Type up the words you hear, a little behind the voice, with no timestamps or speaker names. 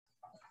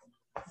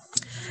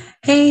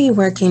Hey,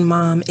 working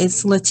mom,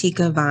 it's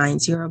Latika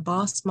Vines. You're a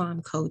boss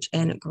mom coach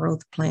and a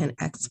growth plan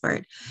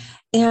expert.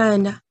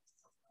 And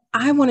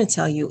I want to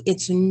tell you,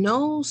 it's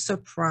no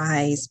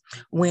surprise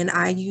when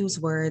I use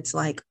words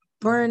like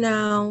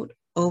burnout,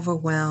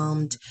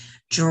 overwhelmed,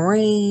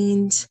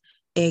 drained,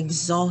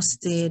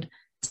 exhausted,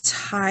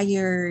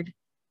 tired.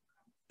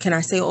 Can I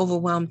say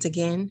overwhelmed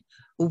again?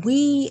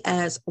 We,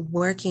 as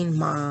working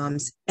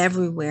moms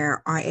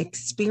everywhere, are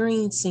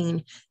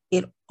experiencing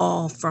it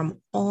all from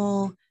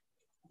all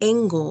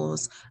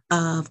angles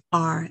of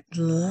our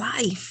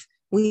life.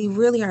 We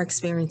really are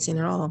experiencing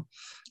it all.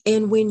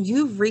 And when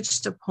you've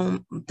reached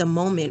the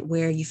moment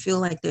where you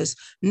feel like there's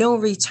no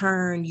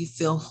return, you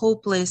feel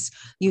hopeless,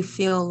 you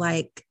feel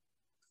like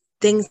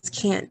things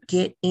can't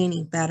get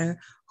any better,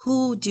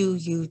 who do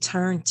you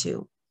turn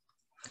to?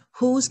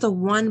 Who's the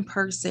one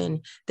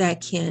person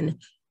that can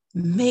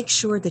make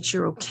sure that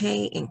you're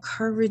okay,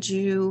 encourage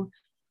you,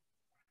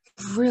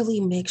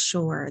 really make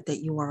sure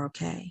that you are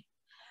okay?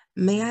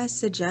 May I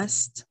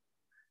suggest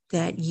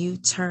that you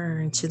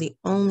turn to the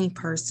only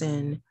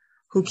person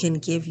who can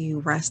give you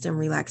rest and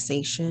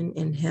relaxation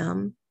in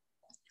Him,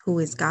 who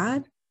is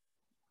God?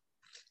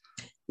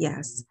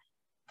 Yes,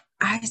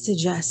 I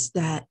suggest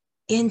that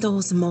in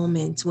those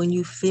moments when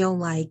you feel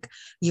like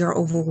you're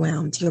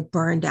overwhelmed, you're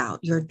burned out,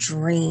 you're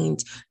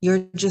drained,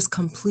 you're just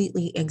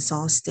completely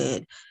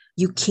exhausted,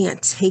 you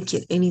can't take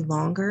it any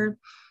longer,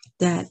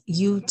 that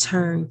you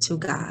turn to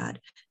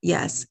God.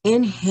 Yes,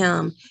 in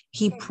Him,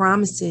 He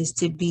promises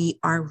to be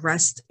our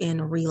rest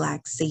and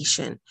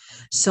relaxation.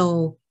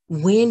 So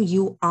when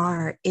you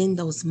are in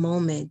those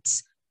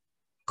moments,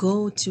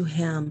 go to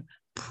Him,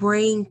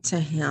 praying to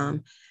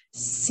Him,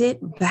 sit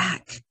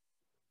back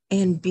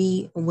and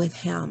be with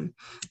Him.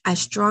 I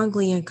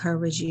strongly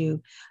encourage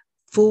you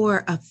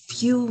for a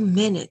few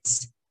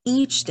minutes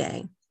each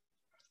day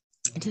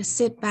to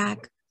sit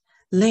back,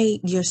 lay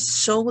your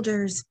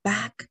shoulders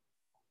back,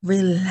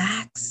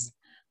 relax,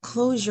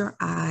 close your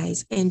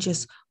eyes, and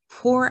just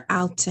pour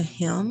out to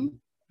Him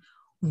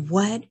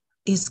what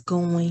is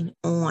going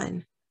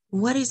on.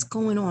 What is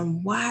going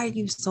on? Why are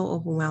you so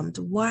overwhelmed?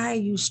 Why are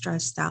you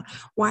stressed out?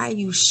 Why are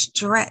you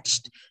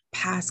stretched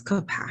past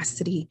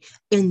capacity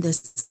in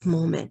this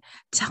moment?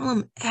 Tell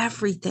Him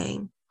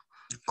everything.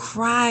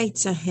 Cry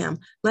to Him.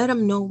 Let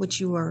Him know what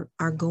you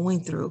are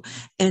going through.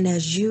 And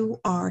as you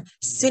are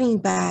sitting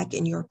back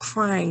and you're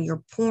crying,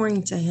 you're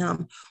pouring to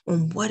Him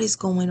on what is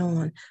going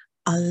on,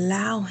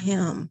 allow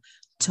Him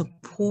to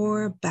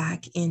pour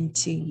back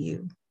into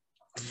you,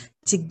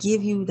 to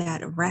give you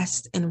that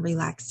rest and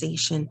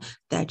relaxation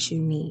that you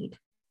need.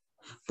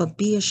 But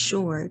be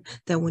assured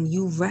that when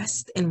you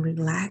rest and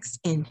relax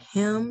in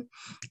Him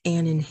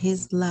and in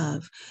His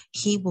love,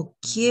 He will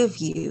give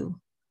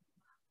you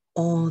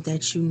all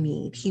that you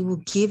need. He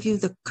will give you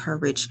the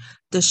courage,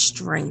 the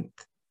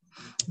strength,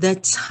 the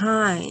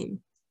time.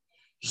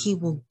 He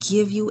will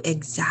give you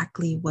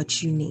exactly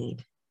what you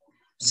need.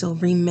 So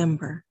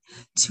remember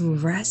to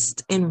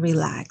rest and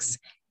relax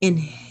in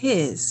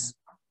His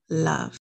love.